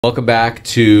Welcome back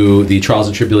to the Trials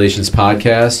and Tribulations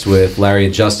podcast with Larry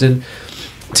and Justin.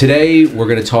 Today we're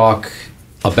going to talk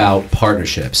about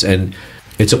partnerships, and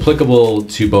it's applicable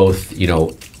to both,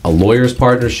 a lawyer's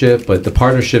partnership, but the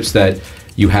partnerships that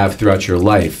you have throughout your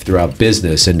life, throughout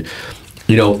business. And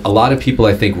a lot of people,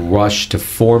 I think, rush to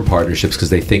form partnerships because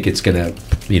they think it's going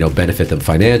to, benefit them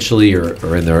financially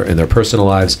or in their personal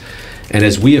lives. And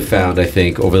as we have found, I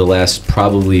think, over the last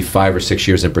probably 5 or 6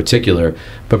 years in particular,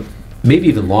 but maybe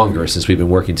even longer since we've been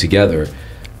working together,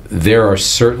 there are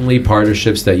certainly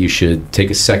partnerships that you should take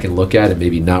a second look at and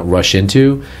maybe not rush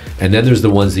into. And then there's the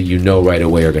ones that right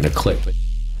away are going to click.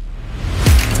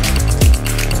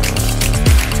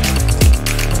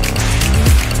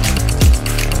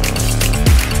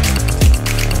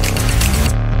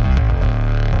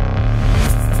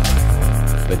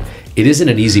 But it isn't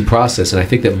an easy process, and I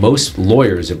think that most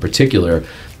lawyers in particular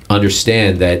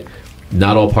understand that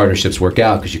not all partnerships work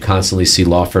out because you constantly see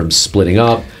law firms splitting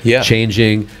up,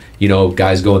 changing,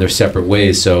 guys going their separate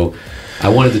ways. So I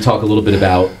wanted to talk a little bit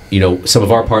about, some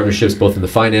of our partnerships, both in the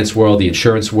finance world, the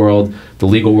insurance world, the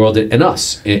legal world, and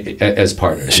us as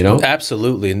partners,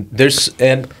 Absolutely.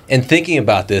 And thinking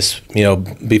about this,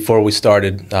 before we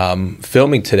started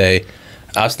filming today,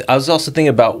 I was also thinking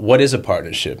about what is a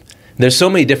partnership. There's so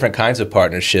many different kinds of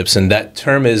partnerships, and that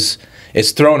term is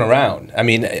thrown around. I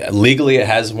mean, legally it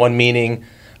has one meaning,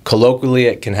 colloquially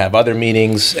it can have other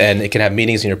meanings, and it can have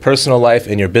meanings in your personal life,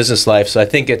 in your business life. So I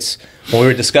think when we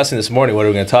were discussing this morning what are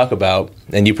we going to talk about,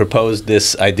 and you proposed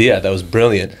this idea that was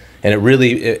brilliant, and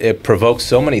it provoked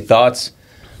so many thoughts.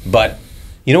 But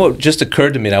what just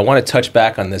occurred to me, and I want to touch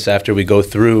back on this after we go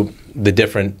through the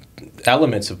different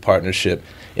elements of partnership,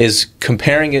 is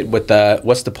comparing it with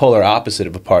what's the polar opposite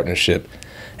of a partnership,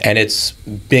 and it's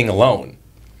being alone.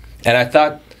 And I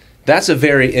thought that's a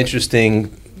very interesting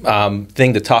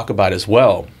thing to talk about as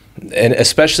well. And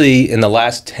especially in the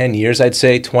last 10 years, I'd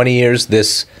say, 20 years,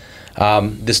 this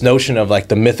notion of like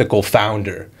the mythical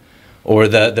founder or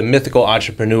the mythical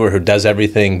entrepreneur who does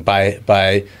everything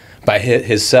by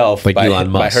himself, like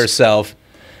Elon Musk. By herself.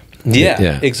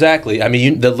 Yeah, exactly. I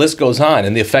mean, the list goes on,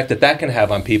 and the effect that can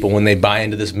have on people when they buy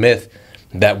into this myth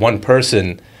that one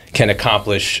person can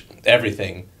accomplish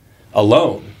everything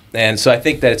alone. And so I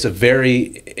think that it's a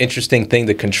very interesting thing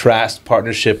to contrast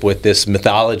partnership with this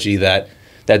mythology that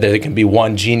there can be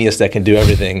one genius that can do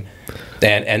everything,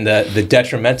 and the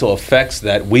detrimental effects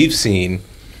that we've seen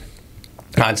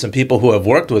on some people who have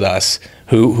worked with us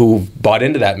who bought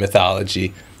into that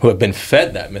mythology, who have been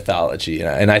fed that mythology.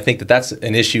 And I think that's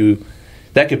an issue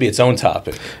that could be its own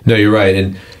topic. No, you're right.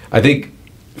 And I think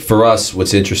for us,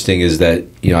 what's interesting is that,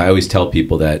 I always tell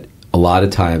people that a lot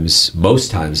of times, most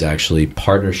times actually,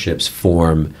 partnerships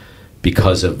form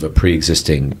because of a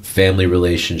pre-existing family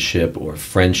relationship or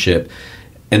friendship.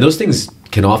 And those things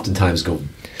can oftentimes go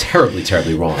terribly,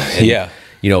 terribly wrong. And,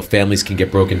 families can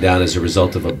get broken down as a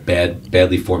result of a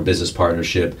badly formed business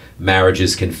partnership.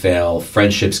 Marriages can fail.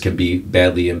 Friendships can be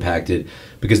badly impacted.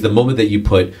 Because the moment that you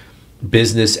put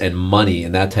business and money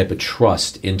and that type of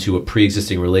trust into a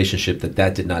pre-existing relationship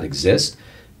that did not exist,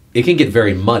 it can get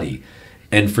very muddy.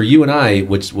 And for you and I,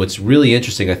 what's really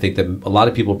interesting, I think that a lot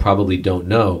of people probably don't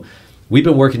know, we've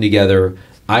been working together,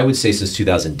 I would say since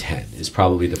 2010 is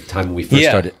probably the time when we first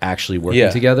started actually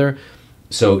working together.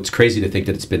 So it's crazy to think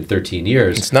that it's been 13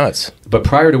 years. It's nuts. But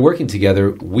prior to working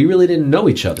together, we really didn't know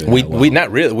each other. We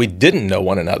not really. We didn't know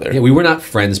one another. Yeah, we were not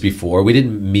friends before. We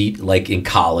didn't meet like in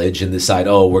college and decide,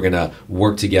 we're going to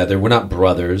work together. We're not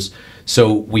brothers.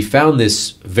 So we found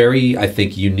this very, I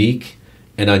think, unique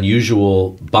an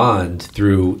unusual bond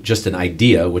through just an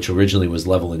idea, which originally was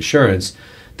Level Insurance,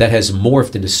 that has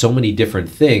morphed into so many different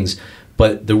things.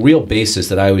 But the real basis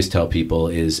that I always tell people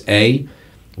is, A,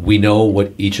 we know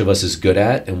what each of us is good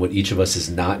at and what each of us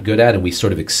is not good at, and we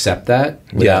sort of accept that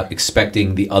without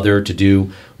expecting the other to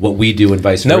do what we do and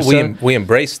vice versa. No, we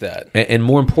embrace that. And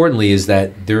more importantly is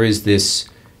that there is this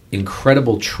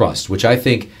incredible trust, which I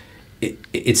think,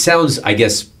 it sounds, I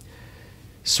guess,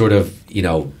 sort of,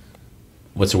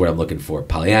 what's the word I'm looking for?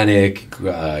 Pollyannic,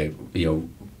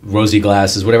 rosy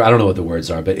glasses, whatever. I don't know what the words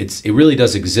are, but it really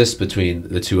does exist between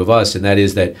the two of us, and that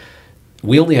is that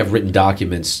we only have written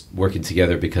documents working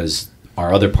together because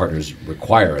our other partners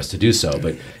require us to do so,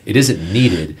 but it isn't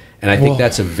needed. And I think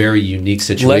that's a very unique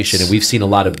situation, and we've seen a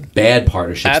lot of bad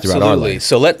partnerships throughout our life.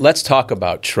 So let's talk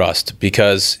about trust,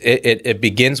 because it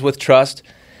begins with trust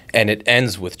and it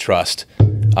ends with trust.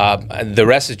 The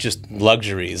rest is just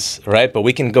luxuries, right? But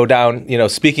we can go down,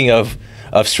 speaking of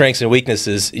strengths and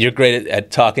weaknesses, you're great at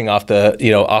talking off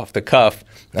the cuff,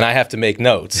 and I have to make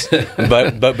notes.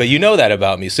 but you know that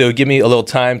about me. So give me a little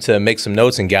time to make some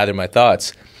notes and gather my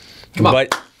thoughts. Come on.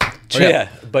 Yeah,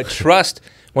 but trust.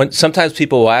 When sometimes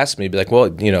people will ask me, be like, "Well,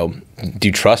 do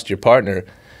you trust your partner?"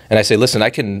 And I say, "Listen, I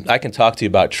can talk to you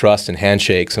about trust and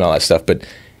handshakes and all that stuff, but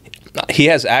he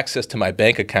has access to my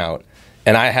bank account,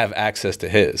 and I have access to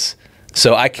his.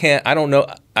 So I can't. I don't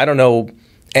know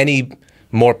any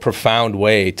more profound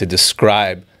way to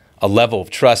describe a level of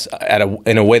trust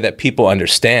in a way that people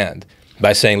understand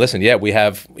by saying, listen, yeah, we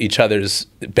have each other's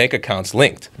bank accounts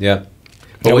linked. Yeah.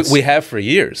 But we have for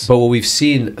years. But what we've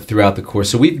seen throughout the course,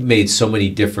 so we've made so many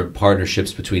different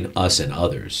partnerships between us and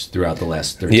others throughout the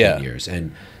last 13 years.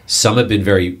 And some have been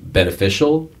very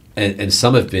beneficial, and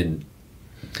some have been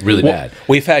really bad.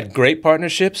 We've had great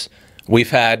partnerships. We've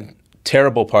had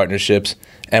terrible partnerships.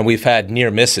 And we've had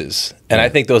near misses. And I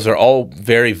think those are all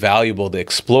very valuable to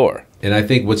explore. And I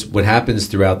think what happens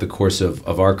throughout the course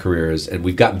of our careers, and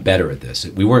we've gotten better at this.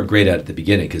 We weren't great at it at the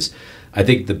beginning, because I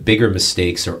think the bigger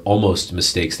mistakes, or almost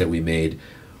mistakes that we made,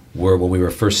 were when we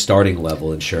were first starting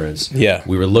Level Insurance. Yeah.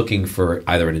 We were looking for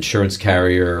either an insurance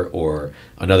carrier or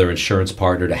another insurance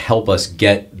partner to help us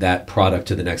get that product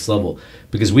to the next level,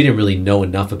 because we didn't really know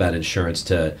enough about insurance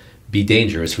to be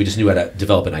dangerous. We just knew how to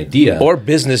develop an idea. Or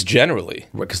business generally.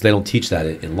 Because they don't teach that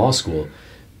in law school.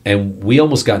 And we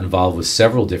almost got involved with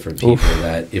several different people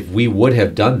that if we would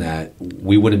have done that,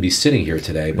 we wouldn't be sitting here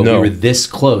today. But we were this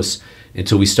close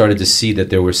until we started to see that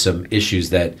there were some issues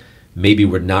that maybe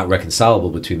were not reconcilable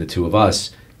between the two of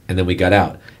us, and then we got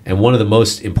out. And one of the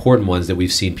most important ones that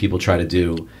we've seen people try to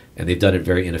do, and they've done it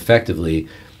very ineffectively,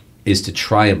 is to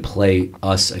try and play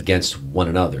us against one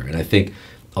another. And I think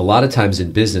a lot of times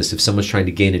in business, if someone's trying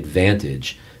to gain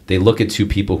advantage, they look at two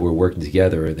people who are working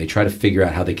together and they try to figure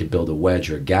out how they can build a wedge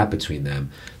or a gap between them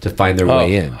to find their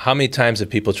way in. How many times have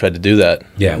people tried to do that?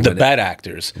 Yeah, the bad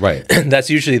actors. Right. That's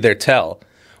usually their tell.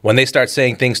 When they start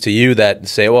saying things to you that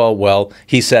say, well,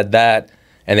 he said that,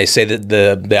 and they say that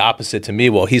the opposite to me,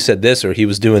 well, he said this or he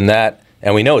was doing that,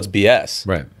 and we know it's BS.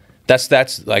 Right.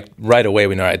 That's like right away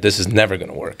we know, all right, this is never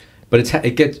going to work. But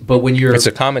but when you're, it's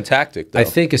a common tactic, though. I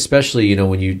think especially,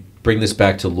 when you bring this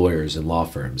back to lawyers and law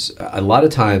firms, a lot of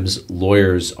times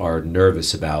lawyers are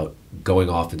nervous about going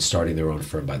off and starting their own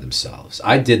firm by themselves.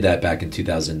 I did that back in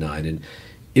 2009, and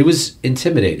it was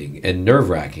intimidating and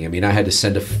nerve-wracking. I mean, I had to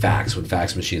send a fax when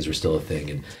fax machines were still a thing,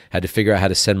 and had to figure out how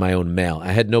to send my own mail.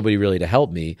 I had nobody really to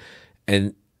help me,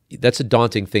 and that's a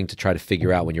daunting thing to try to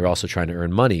figure out when you're also trying to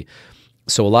earn money.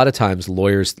 So a lot of times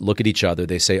lawyers look at each other,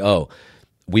 they say, oh,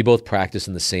 we both practice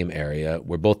in the same area,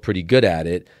 we're both pretty good at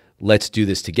it, let's do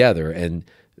this together. And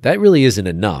that really isn't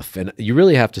enough. And you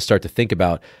really have to start to think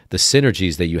about the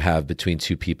synergies that you have between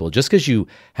two people. Just because you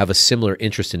have a similar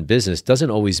interest in business doesn't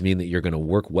always mean that you're going to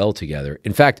work well together.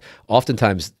 In fact,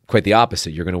 oftentimes quite the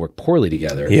opposite. You're going to work poorly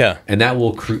together. Yeah. And that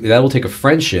will take a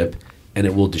friendship and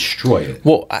it will destroy it.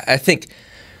 Well, I think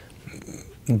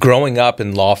growing up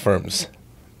in law firms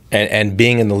and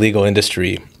being in the legal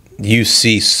industry, you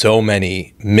see so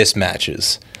many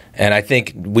mismatches. And I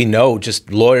think we know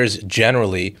just lawyers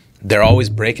generally, they're always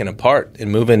breaking apart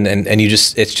and moving, and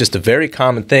it's just a very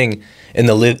common thing in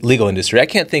the legal industry. I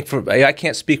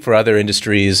can't speak for other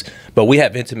industries, but we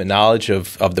have intimate knowledge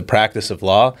of the practice of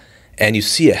law, and you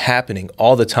see it happening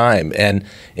all the time. And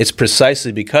it's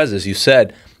precisely because, as you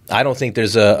said, I don't think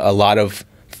there's a lot of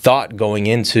thought going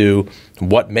into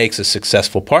what makes a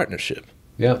successful partnership.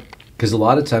 Yeah, because a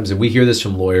lot of times, and we hear this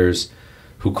from lawyers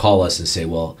who call us and say,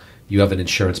 well, you have an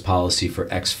insurance policy for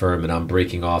X firm and I'm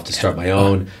breaking off to start my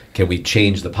own. Can we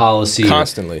change the policy?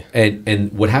 Constantly.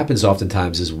 And what happens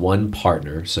oftentimes is one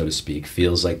partner, so to speak,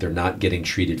 feels like they're not getting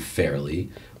treated fairly,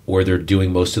 or they're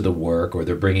doing most of the work, or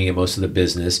they're bringing in most of the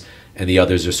business, and the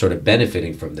others are sort of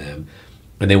benefiting from them.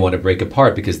 And they want to break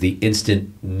apart because the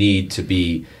instant need to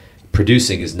be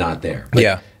producing is not there. But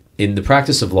yeah. In the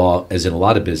practice of law, as in a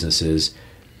lot of businesses,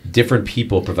 different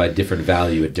people provide different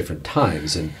value at different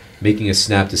times, and making a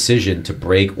snap decision to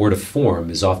break or to form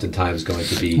is oftentimes going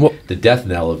to be the death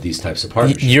knell of these types of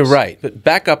partnerships. You're right. But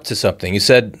back up to something. You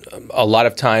said a lot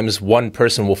of times one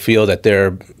person will feel that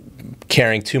they're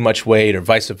carrying too much weight or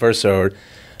vice versa. Or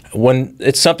when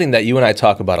it's something that you and I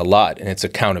talk about a lot, and it's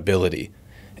accountability.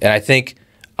 And I think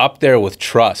up there with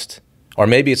trust, or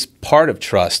maybe it's part of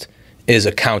trust, is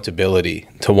accountability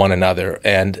to one another.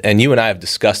 And you and I have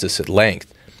discussed this at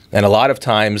length. And a lot of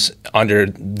times, under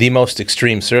the most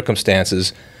extreme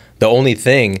circumstances, the only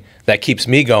thing that keeps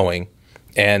me going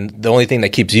and the only thing that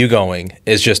keeps you going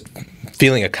is just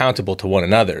feeling accountable to one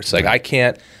another. It's like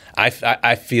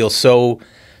I feel so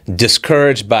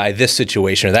discouraged by this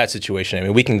situation or that situation. I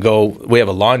mean, we have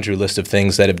a laundry list of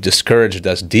things that have discouraged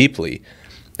us deeply.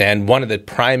 And one of the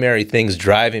primary things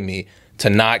driving me to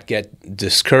not get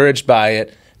discouraged by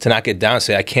it, to not get down and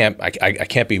say, I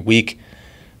can't be weak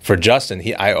for Justin.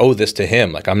 I owe this to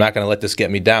him. Like, I'm not going to let this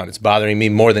get me down. It's bothering me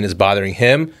more than it's bothering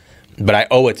him, but I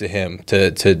owe it to him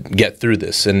to get through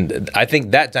this. And I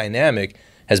think that dynamic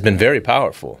has been very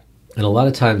powerful. And a lot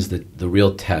of times the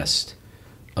real test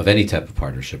of any type of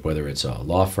partnership, whether it's a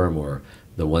law firm or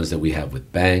the ones that we have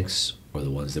with banks or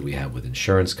the ones that we have with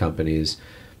insurance companies,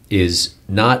 is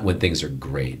not when things are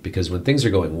great. Because when things are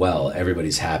going well,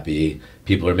 everybody's happy,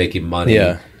 people are making money,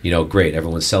 great,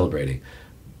 everyone's celebrating.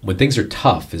 When things are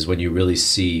tough is when you really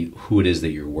see who it is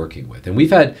that you're working with. And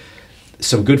we've had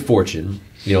some good fortune,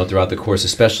 throughout the course,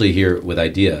 especially here with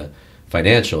Idea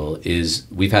Financial, is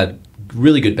we've had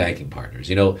really good banking partners.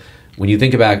 When you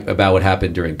think about what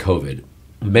happened during COVID,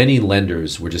 many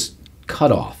lenders were just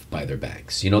cut off by their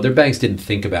banks. Their banks didn't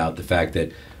think about the fact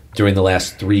that during the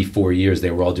last 3-4 years,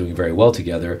 they were all doing very well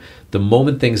together. The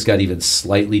moment things got even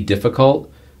slightly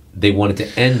difficult, they wanted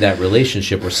to end that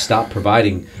relationship or stop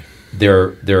providing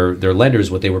their lenders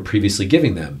what they were previously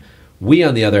giving them. We,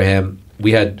 on the other hand,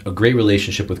 we had a great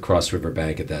relationship with Cross River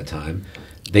Bank at that time.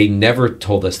 They never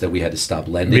told us that we had to stop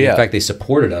lending. In fact, they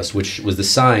supported us, which was the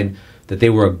sign that they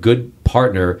were a good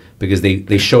partner because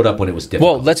they showed up when it was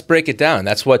difficult. Well, let's break it down.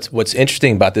 That's what's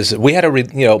interesting about this. We had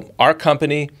our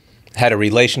company had a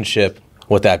relationship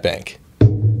with that bank,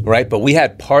 right? But we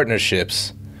had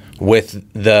partnerships with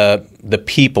the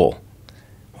people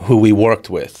who we worked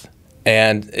with.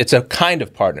 And it's a kind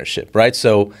of partnership, right?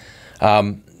 So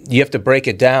you have to break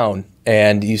it down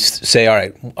and you say, all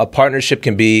right, a partnership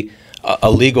can be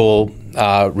a legal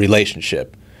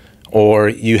relationship, or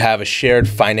you have a shared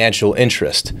financial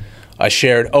interest, a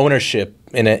shared ownership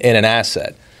in an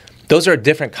asset. Those are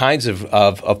different kinds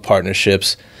of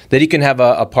partnerships. That you can have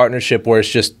a partnership where it's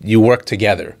just you work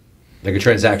together. Like a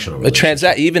transactional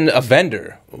relationship. Even a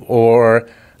vendor, or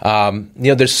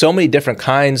there's so many different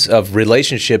kinds of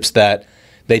relationships that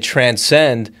they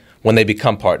transcend when they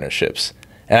become partnerships.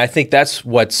 And I think that's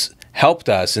what's helped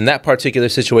us in that particular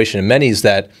situation in many, is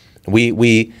that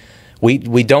we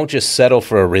don't just settle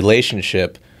for a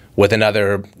relationship with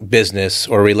another business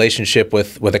or a relationship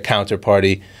with a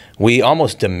counterparty. We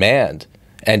almost demand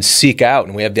and seek out,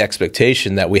 and we have the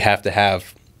expectation that we have to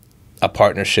have a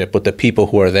partnership with the people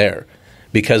who are there,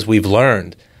 because we've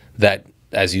learned that,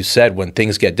 as you said, when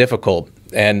things get difficult,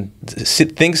 and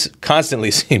things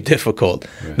constantly seem difficult,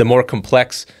 right. the more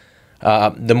complex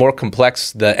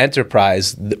the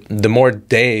enterprise, the more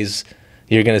days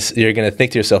you're gonna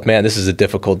think to yourself, man, this is a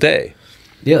difficult day.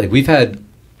 Yeah, like we've had,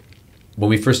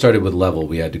 when we first started with Level,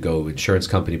 we had to go insurance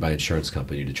company by insurance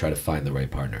company to try to find the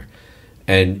right partner.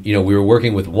 And, we were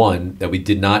working with one that we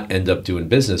did not end up doing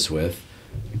business with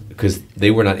because they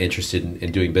were not interested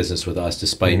in doing business with us,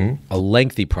 despite a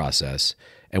lengthy process.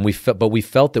 And we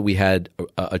felt that we had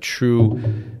a true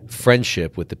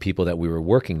friendship with the people that we were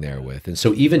working there with. And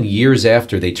so even years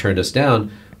after they turned us down,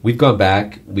 we've gone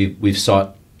back, we've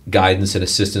sought guidance and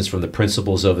assistance from the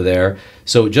principals over there.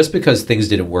 So just because things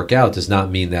didn't work out does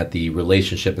not mean that the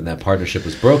relationship and that partnership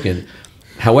was broken.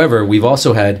 However, we've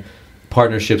also had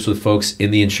partnerships with folks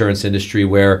in the insurance industry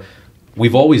where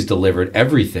we've always delivered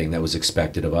everything that was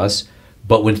expected of us,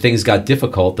 but when things got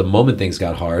difficult, the moment things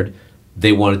got hard,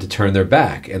 they wanted to turn their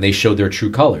back and they showed their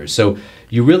true colors. So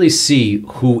you really see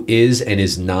who is and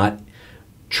is not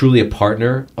truly a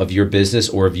partner of your business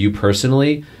or of you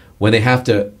personally when they have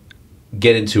to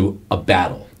get into a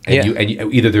battle. And you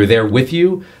either they're there with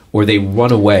you or they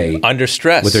run away under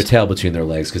stress with their tail between their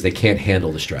legs because they can't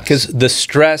handle the stress. Because the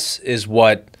stress is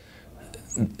what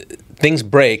things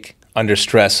break under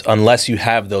stress unless you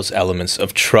have those elements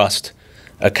of trust,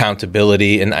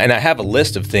 accountability, and I have a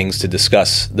list of things to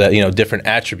discuss, different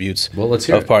attributes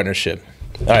of partnership.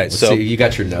 All right, let's see. You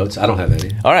got your notes. I don't have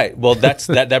any. All right, well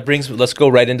that brings. Let's go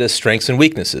right into strengths and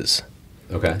weaknesses.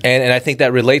 Okay. And I think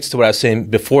that relates to what I was saying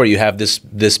before. You have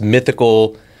this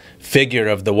mythical figure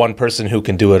of the one person who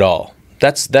can do it all.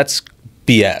 That's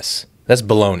BS. That's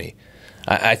baloney.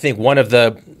 I think one of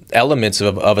the elements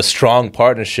of a strong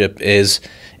partnership is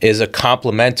a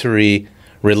complementary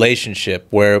relationship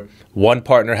where one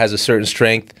partner has a certain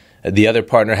strength, the other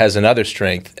partner has another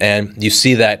strength, and you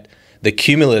see that the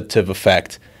cumulative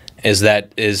effect is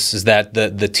that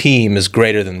the team is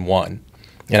greater than one.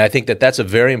 And I think that's a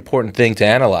very important thing to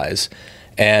analyze.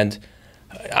 And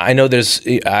I know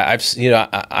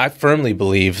I firmly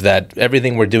believe that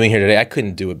everything we're doing here today, I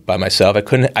couldn't do it by myself.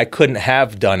 I couldn't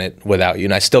have done it without you,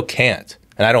 and I still can't.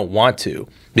 And I don't want to,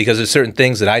 because there's certain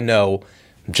things that I know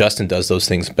Justin does those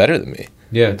things better than me.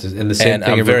 Yeah, and the same and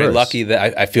thing. I'm in very reverse. lucky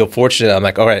that I feel fortunate. I'm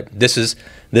like, all right, this is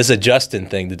a Justin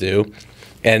thing to do,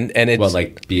 And it's well,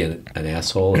 like be an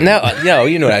asshole. no,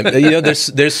 you know what I mean. You know,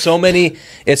 there's so many.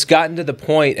 It's gotten to the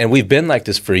point, and we've been like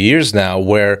this for years now,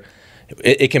 where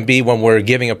it can be when we're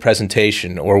giving a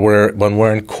presentation, or when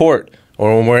we're in court,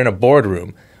 or when we're in a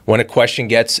boardroom. When a question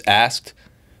gets asked,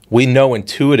 we know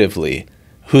intuitively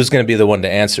who's going to be the one to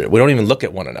answer it. We don't even look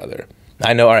at one another.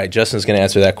 I know, all right, Justin's going to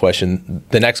answer that question.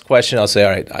 The next question, I'll say, all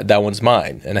right, that one's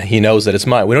mine. And he knows that it's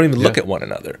mine. We don't even look at one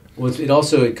another. Well,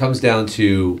 it comes down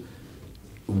to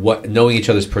knowing each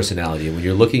other's personality. And when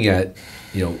you're looking at,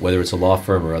 you know, whether it's a law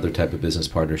firm or other type of business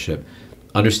partnership,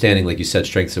 understanding, like you said,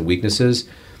 strengths and weaknesses.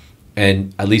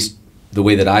 And at least the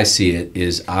way that I see it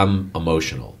is I'm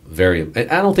emotional. And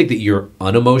I don't think that you're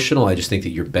unemotional. I just think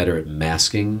that you're better at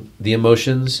masking the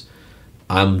emotions.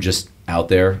 I'm just out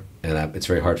there, and it's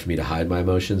very hard for me to hide my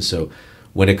emotions. So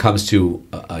when it comes to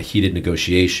a heated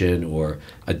negotiation or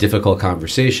a difficult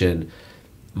conversation,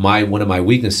 one of my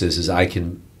weaknesses is I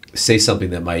can say something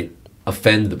that might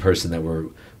offend the person that we're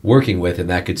working with, and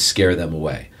that could scare them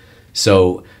away.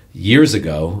 So years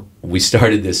ago, we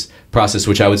started this process,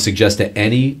 which I would suggest to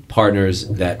any partners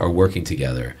that are working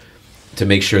together to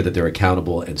make sure that they're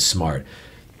accountable and smart,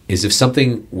 is if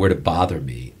something were to bother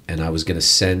me and I was going to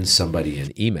send somebody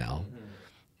an email,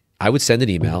 I would send an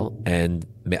email, and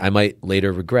I might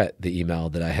later regret the email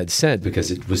that I had sent because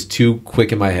it was too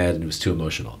quick in my head and it was too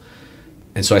emotional.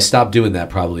 And so I stopped doing that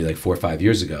probably like 4 or 5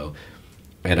 years ago.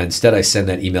 And instead I send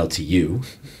that email to you,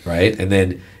 right? And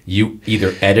then you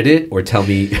either edit it or tell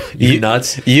me you're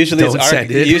nuts. Usually it's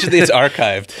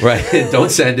archived. Right. Don't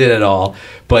send it at all.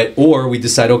 Or we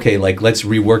decide, okay, like let's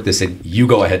rework this and you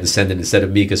go ahead and send it instead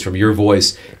of me, because from your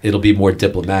voice, it'll be more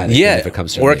diplomatic than if it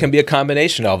comes from me. Or it can be a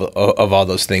combination of all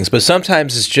those things. But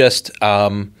sometimes it's just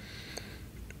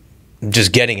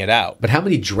getting it out. But how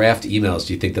many draft emails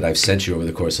do you think that I've sent you over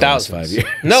the course of Thousands. the last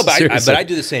 5 years? No, but I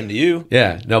do the same to you.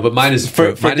 Yeah, no, but mine is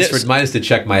mine is to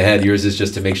check my head. Yours is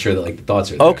just to make sure that like the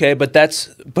thoughts are there. Okay, but that's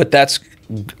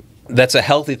a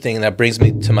healthy thing, and that brings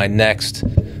me to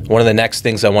one of the next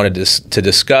things I wanted to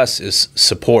discuss is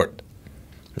support,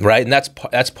 right? And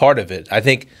that's part of it. I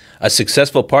think a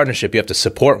successful partnership, you have to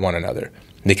support one another,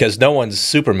 because no one's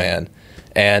Superman,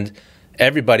 and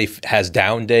everybody has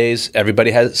down days.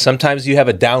 Sometimes you have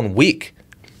a down week,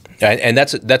 and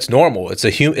that's normal. It's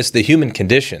the human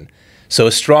condition. So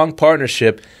a strong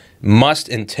partnership must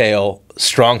entail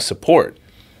strong support.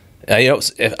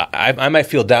 I might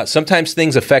feel down. Sometimes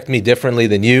things affect me differently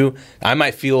than you. I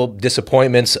might feel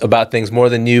disappointments about things more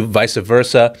than you, vice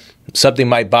versa. Something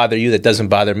might bother you that doesn't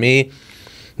bother me.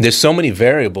 There's so many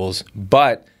variables,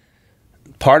 but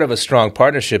part of a strong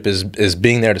partnership is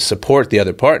being there to support the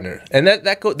other partner, and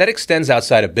that extends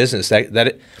outside of business.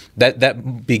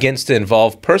 That begins to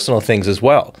involve personal things as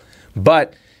well.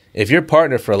 But if your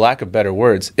partner, for lack of better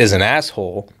words, is an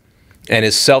asshole and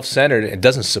is self-centered and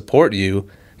doesn't support you,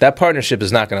 that partnership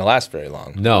is not going to last very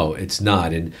long. No, it's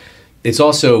not, and it's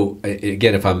also,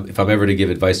 again, if I'm ever to give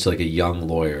advice to like a young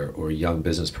lawyer or a young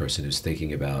business person who's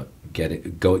thinking about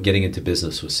getting into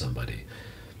business with somebody.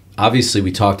 Obviously,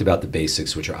 we talked about the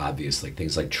basics, which are obvious, like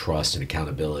things like trust and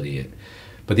accountability.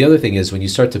 But the other thing is when you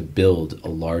start to build a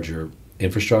larger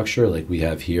infrastructure like we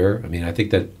have here, I mean, I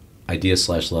think that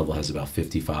Idea/Level has about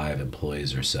 55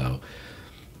 employees or so.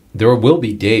 There will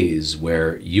be days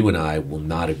where you and I will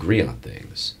not agree on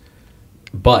things.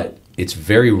 But it's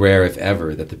very rare, if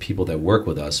ever, that the people that work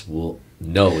with us will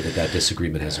know that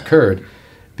disagreement has occurred.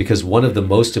 Because one of the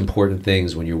most important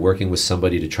things when you're working with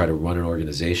somebody to try to run an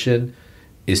organization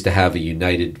is to have a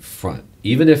united front.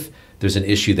 Even if there's an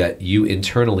issue that you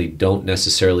internally don't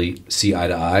necessarily see eye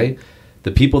to eye,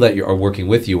 the people that are working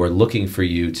with you are looking for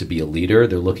you to be a leader.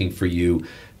 They're looking for you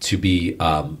to be,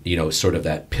 sort of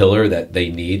that pillar that they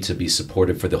need to be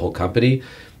supportive for the whole company.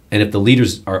 And if the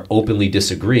leaders are openly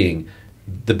disagreeing,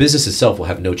 the business itself will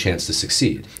have no chance to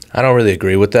succeed. I don't really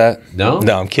agree with that. No?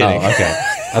 No, I'm kidding. Oh, okay.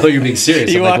 I thought you were being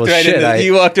serious. You walked right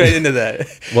into that.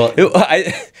 Well,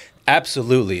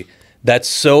 absolutely. That's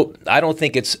so. I don't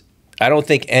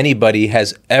think anybody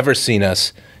has ever seen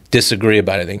us disagree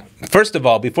about anything. First of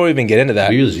all, before we even get into that,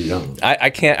 we usually don't.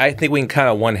 I can't. I think we can count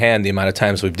on one hand the amount of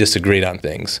times we've disagreed on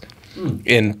things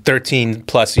in 13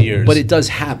 plus years. But it does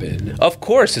happen. Of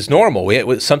course, it's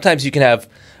normal. Sometimes you can have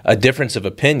a difference of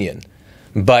opinion,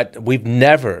 but we've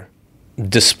never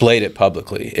displayed it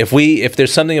publicly. If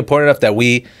there's something important enough that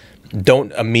we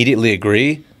don't immediately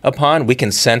agree upon, we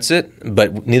can sense it,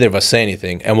 but neither of us say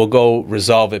anything, and we'll go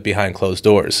resolve it behind closed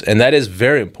doors. And that is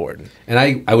very important. And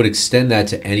I would extend that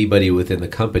to anybody within the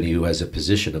company who has a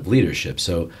position of leadership.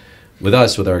 So with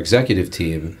us, with our executive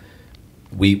team,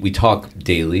 we talk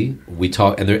daily. We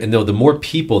talk, and the more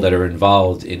people that are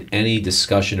involved in any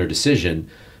discussion or decision,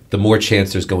 the more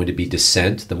chance there's going to be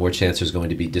dissent. The more chance there's going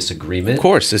to be disagreement. Of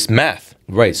course, it's math,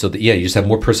 right? So you just have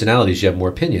more personalities. You have more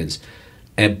opinions,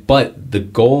 but the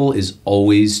goal is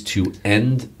always to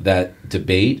end that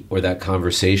debate or that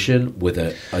conversation with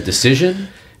a decision.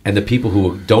 And the people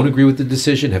who don't agree with the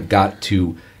decision have got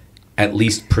to at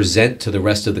least present to the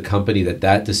rest of the company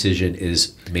that decision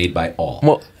is made by all.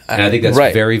 Well, and I think that's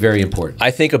very, very important.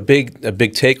 I think a big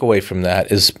takeaway from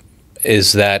that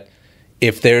is that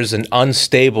if there's an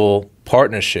unstable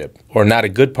partnership or not a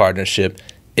good partnership,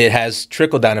 it has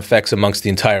trickle-down effects amongst the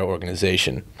entire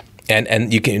organization.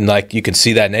 And you can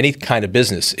see that in any kind of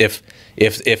business. If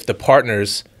the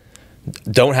partners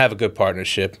don't have a good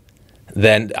partnership,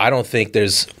 then I don't think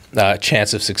there's a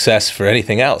chance of success for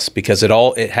anything else, because it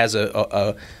has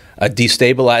a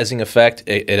destabilizing effect.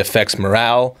 It affects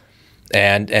morale,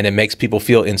 and it makes people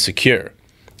feel insecure.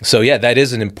 So yeah, that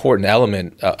is an important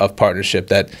element of partnership,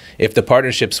 that if the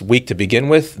partnership's weak to begin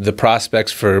with, the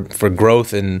prospects for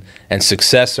growth and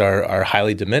success are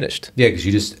highly diminished. Yeah,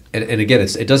 because and again,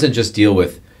 it doesn't just deal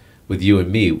with you and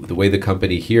me. The way the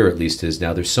company here at least is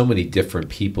now, there's so many different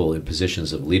people in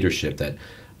positions of leadership that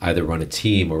either run a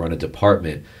team or run a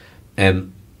department.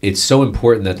 And it's so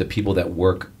important that the people that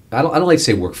work, I don't like to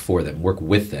say work for them, work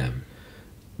with them,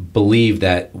 believe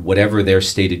that whatever their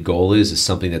stated goal is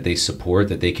something that they support,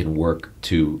 that they can work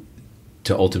to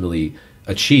ultimately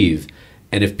achieve.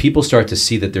 And if people start to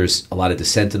see that there's a lot of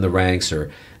dissent in the ranks,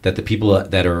 or that the people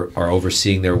that are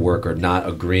overseeing their work are not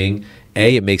agreeing,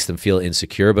 it makes them feel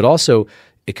insecure, but also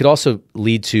it could also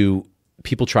lead to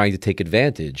people trying to take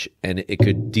advantage, and it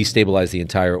could destabilize the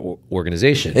entire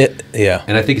organization. Yeah.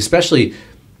 And I think especially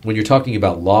when you're talking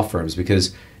about law firms,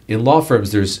 because in law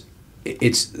firms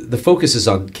the focus is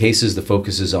on cases, the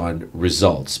focus is on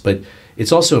results, but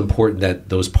it's also important that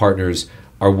those partners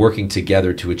are working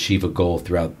together to achieve a goal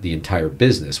throughout the entire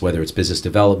business, whether it's business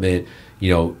development,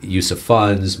 use of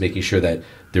funds, making sure that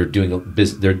they're doing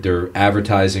they're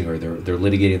advertising, or they're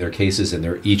litigating their cases, and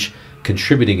they're each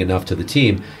contributing enough to the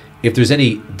team. If there's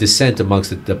any dissent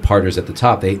amongst the partners at the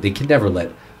top, they can never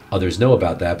let others know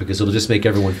about that, because it'll just make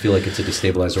everyone feel like it's a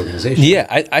destabilized organization. Yeah,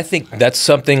 I think that's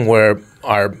something where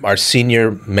our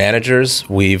senior managers,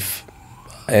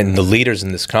 and the leaders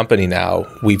in this company now,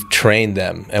 we've trained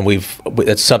them, and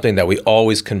it's something that we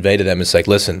always convey to them. It's like,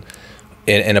 listen,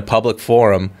 in a public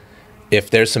forum,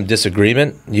 if there's some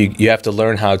disagreement, you have to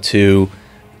learn how to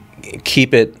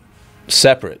keep it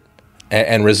separate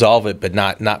and resolve it, but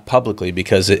not publicly,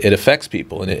 because it affects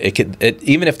people, and it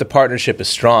even if the partnership is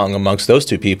strong amongst those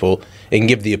two people, it can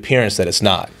give the appearance that it's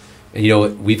not.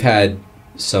 And we've had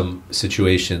some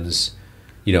situations,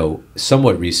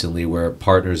 somewhat recently, where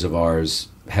partners of ours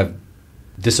have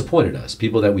disappointed us.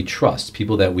 People that we trust,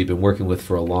 people that we've been working with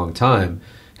for a long time,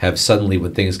 have suddenly,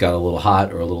 when things got a little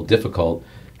hot or a little difficult,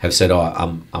 have said, "Oh,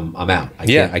 I'm out.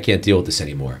 I can't deal with this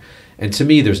anymore." And to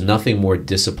me, there's nothing more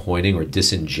disappointing or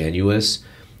disingenuous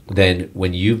than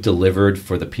when you've delivered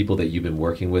for the people that you've been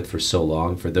working with for so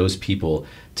long, for those people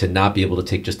to not be able to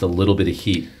take just a little bit of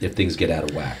heat if things get out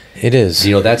of whack. It is.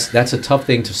 That's a tough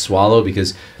thing to swallow,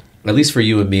 because at least for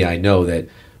you and me, I know that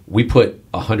we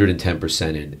put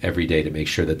 110% in every day to make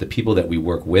sure that the people that we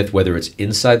work with, whether it's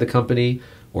inside the company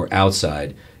or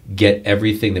outside, get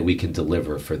everything that we can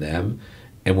deliver for them.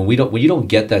 And when you don't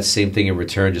get that same thing in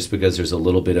return, just because there's a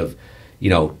little bit of,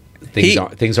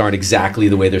 things aren't exactly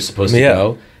the way they're supposed to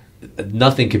go,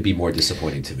 nothing could be more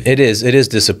disappointing to me. It is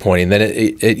disappointing.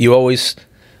 Then you always,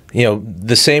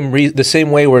 the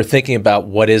same way we're thinking about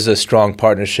what is a strong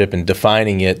partnership and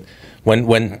defining it.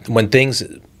 When things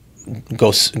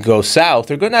go south,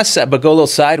 or go not south, but go a little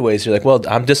sideways, you're like, well,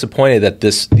 I'm disappointed that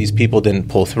these people didn't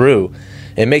pull through.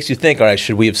 It makes you think, all right,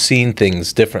 should we have seen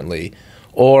things differently?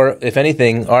 Or if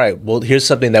anything, all right, well, here's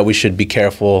something that we should be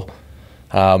careful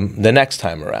the next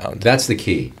time around. That's the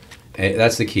key.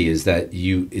 That's the key, is that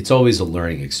it's always a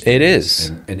learning experience. It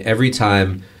is. And every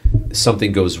time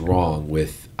something goes wrong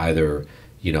with either,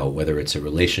 whether it's a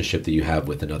relationship that you have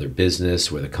with another business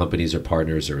where the companies are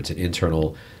partners, or it's an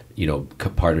internal,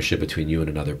 partnership between you and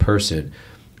another person,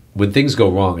 when things go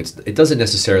wrong, it doesn't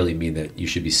necessarily mean that you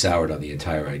should be soured on the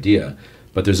entire idea.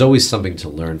 But there's always something to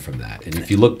learn from that. And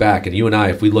if you look back, and you and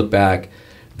I, if we look back,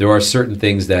 there are certain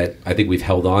things that I think we've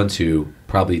held on to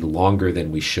probably longer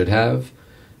than we should have.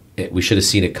 We should have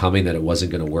seen it coming, that it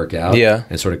wasn't going to work out,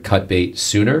 and sort of cut bait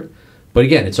sooner. But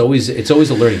again, it's always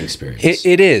a learning experience.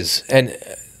 It is. And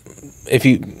if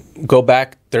you go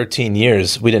back 13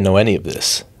 years, we didn't know any of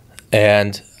this.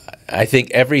 And I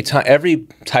think every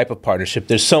type of partnership,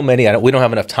 there's so many. We don't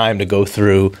have enough time to go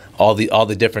through all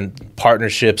the different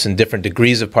partnerships and different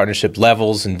degrees of partnership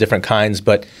levels and different kinds.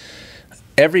 But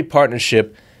every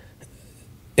partnership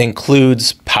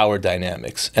includes power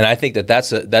dynamics, and I think that's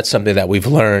something that we've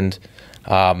learned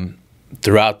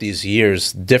throughout these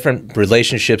years. Different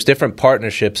relationships, different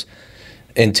partnerships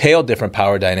entail different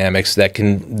power dynamics that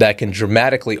can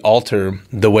dramatically alter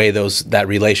the way that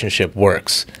relationship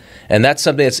works. And that's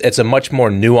something it's a much more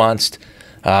nuanced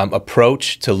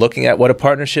approach to looking at what a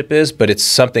partnership is, but it's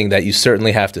something that you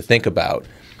certainly have to think about.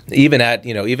 Even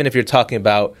if you're talking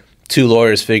about two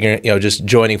lawyers just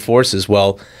joining forces,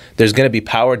 well, there's going to be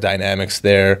power dynamics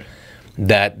there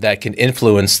that can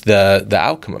influence the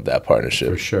outcome of that partnership.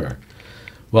 For sure.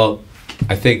 Well,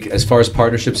 I think as far as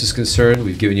partnerships is concerned,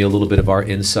 we've given you a little bit of our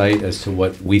insight as to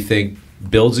what we think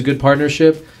builds a good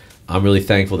partnership. I'm really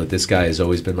thankful that this guy has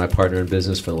always been my partner in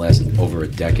business for the last over a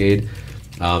decade.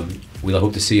 We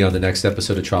hope to see you on the next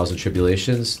episode of Trials and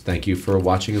Tribulations. Thank you for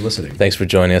watching and listening. Thanks for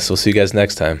joining us. We'll see you guys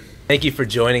next time. Thank you for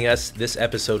joining us. This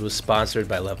episode was sponsored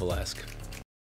by LevelEsq.